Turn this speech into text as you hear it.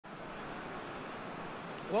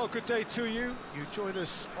Well, good day to you. You join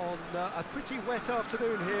us on a pretty wet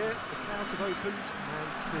afternoon here. The clouds have opened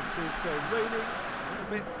and it is raining, a little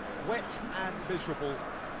bit wet and miserable.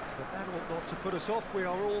 But that ought not to put us off. We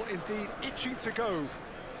are all indeed itching to go.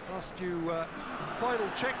 Last few final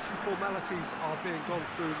checks and formalities are being gone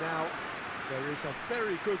through now. There is a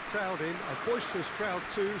very good crowd in, a boisterous crowd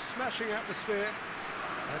too, smashing atmosphere.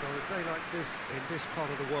 And on a day like this, in this part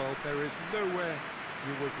of the world, there is nowhere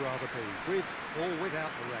you would rather be, with or without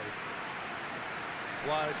the rain.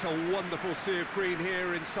 Well, it's a wonderful sea of green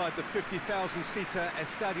here inside the 50,000-seater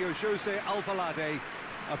Estadio José Alvalade.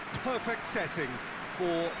 A perfect setting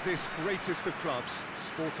for this greatest of clubs,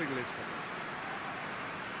 Sporting Lisbon.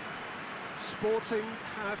 Sporting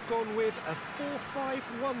have gone with a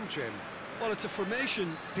 4-5-1, Jim. Well, it's a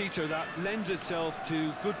formation, Peter, that lends itself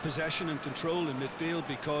to good possession and control in midfield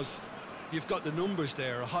because you've got the numbers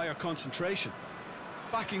there, a higher concentration.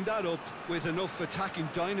 Backing that up with enough attacking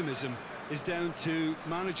dynamism is down to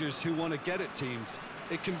managers who want to get at teams.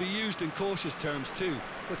 It can be used in cautious terms too,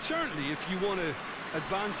 but certainly if you want to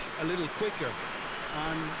advance a little quicker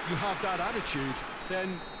and you have that attitude,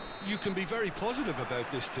 then you can be very positive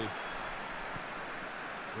about this too.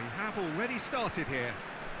 We have already started here.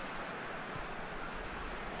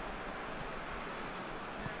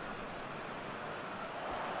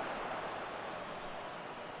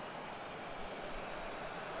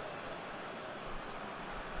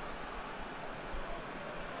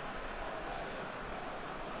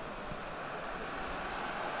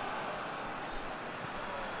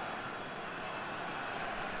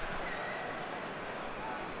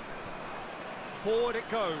 Forward it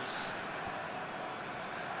goes.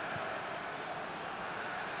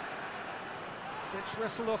 Gets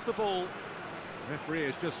wrestled off the ball. The referee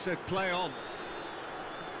has just said play on.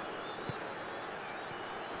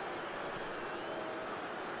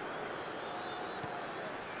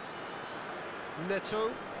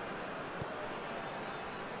 Neto.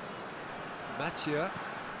 Mathieu. There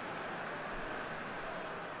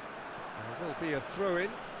will be a throw-in.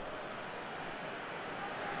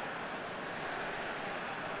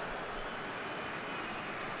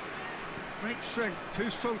 Great strength, too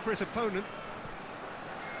strong for his opponent.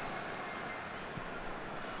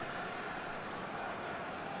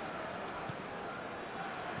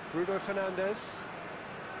 Bruno Fernandes.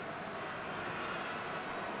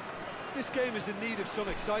 This game is in need of some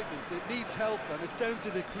excitement. It needs help, and it's down to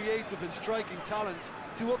the creative and striking talent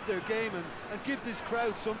to up their game and give this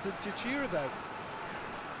crowd something to cheer about.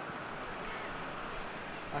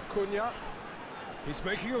 Acuna. He's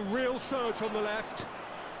making a real surge on the left.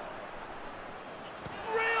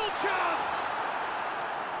 Chance!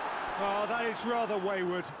 Oh, that is rather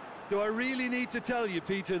wayward. Do I really need to tell you,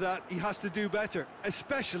 Peter, that he has to do better,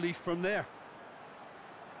 especially from there?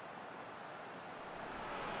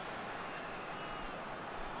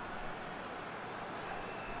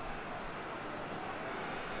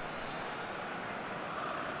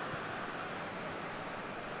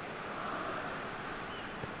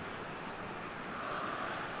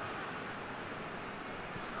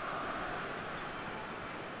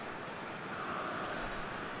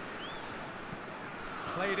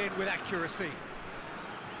 Played in with accuracy.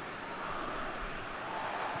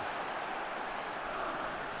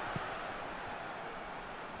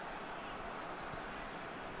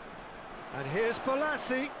 And here's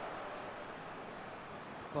Bolasie.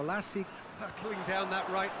 Bolasie hurtling down that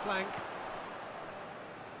right flank.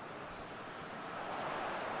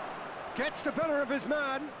 Gets the better of his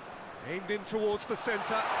man. Aimed in towards the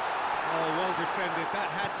centre. Oh, well defended. That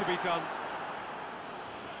had to be done.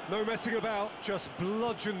 No messing about, just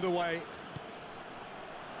bludgeoned away.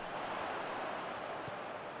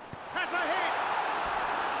 Has a hit!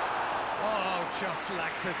 Oh, just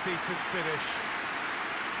lacked a decent finish.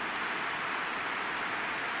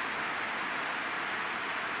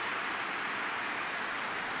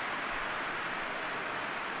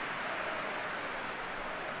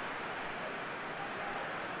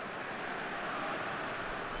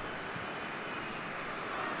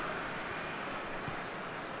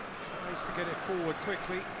 To get it forward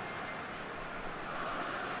quickly.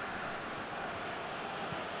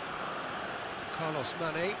 Carlos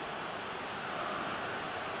Mane.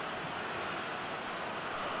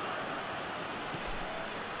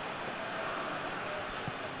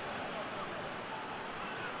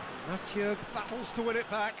 Mathieu battles to win it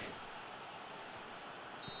back.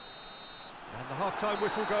 And the half-time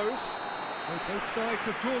whistle goes. So both sides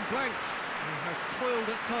have drawn blanks. They have toiled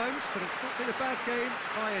at times, but it's not been a bad game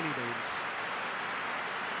by any means.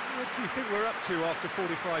 What do you think we're up to after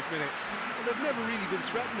 45 minutes? Well, they've never really been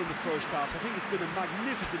threatened in the first half. I think it's been a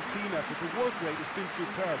magnificent team effort. The work rate has been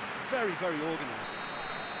superb. Very, very organised.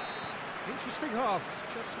 Interesting half,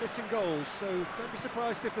 just missing goals, so don't be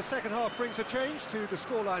surprised if the second half brings a change to the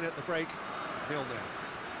scoreline at the break. 0-0.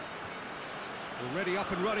 Already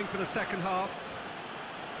up and running for the second half.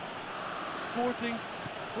 Sporting,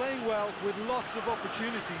 playing well with lots of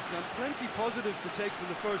opportunities and plenty positives to take from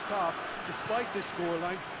the first half, despite this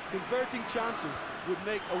scoreline. Converting chances would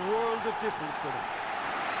make a world of difference for them.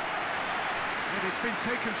 And it's been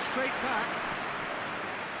taken straight back.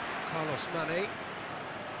 Carlos Mane.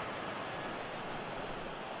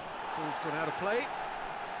 Ball's gone out of play.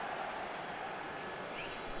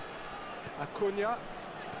 Acuna.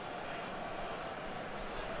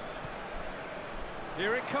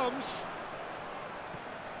 Here it comes.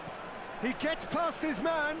 He gets past his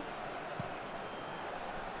man.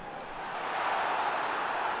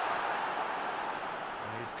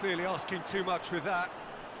 He's clearly asking too much with that.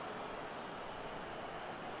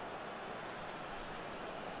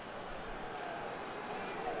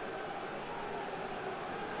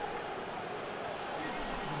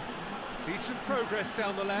 Decent progress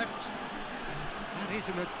down the left. That is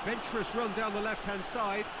an adventurous run down the left-hand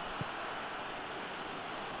side.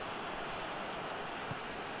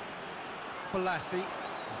 Balassi,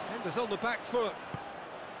 defenders on the back foot.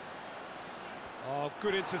 Oh,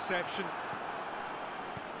 good interception.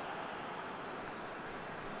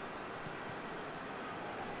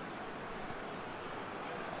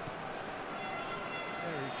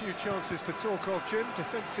 Very few chances to talk of, Jim.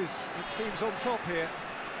 Defence is, it seems, on top here.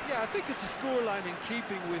 Yeah, I think it's a scoreline in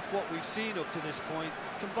keeping with what we've seen up to this point.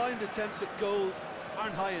 Combined attempts at goal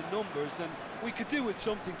aren't high in numbers, and we could do with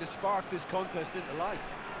something to spark this contest into life.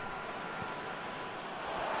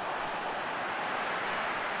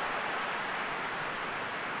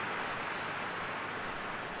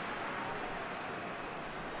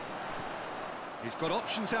 He's got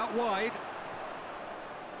options out wide.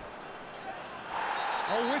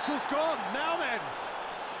 Oh, whistle's gone, now then!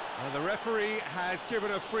 And the referee has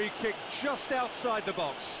given a free kick just outside the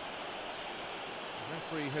box. The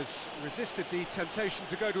referee has resisted the temptation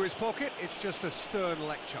to go to his pocket. It's just a stern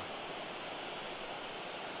lecture.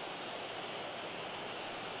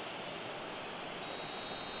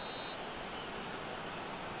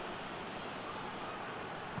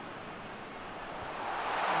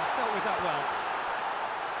 He's dealt with that well.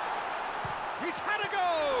 He's had a go!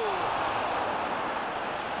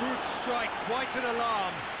 Good strike, quite an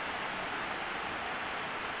alarm.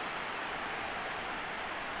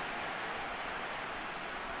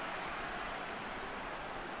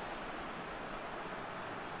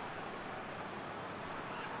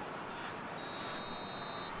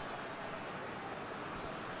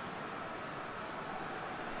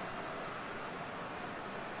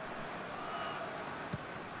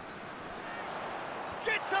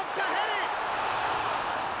 Gets up to head it!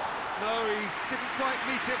 No, he didn't quite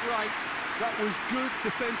meet it right. That was good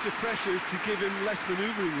defensive pressure to give him less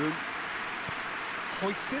manoeuvring room.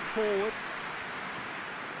 Hoists it forward.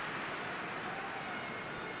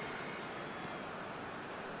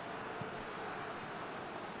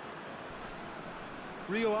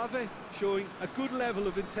 Rio Ave showing a good level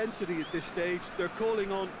of intensity at this stage. They're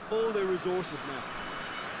calling on all their resources now.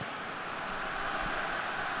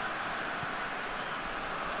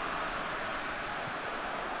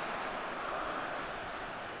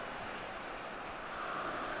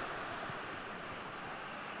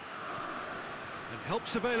 And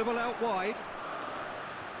help's available out wide.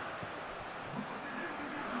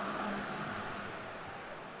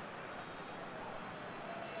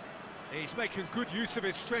 He's making good use of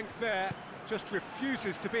his strength there, just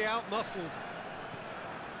refuses to be out-muscled.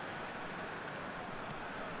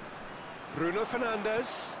 Bruno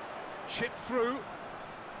Fernandes, chipped through.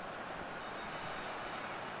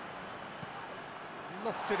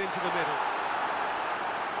 Lofted into the middle.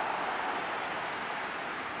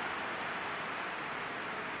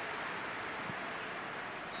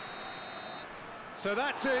 So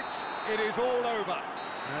that's it, it is all over.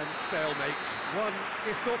 And stalemate. One,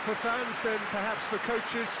 if not for fans, then perhaps for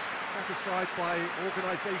coaches, satisfied by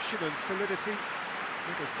organisation and solidity.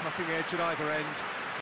 Little cutting edge at either end.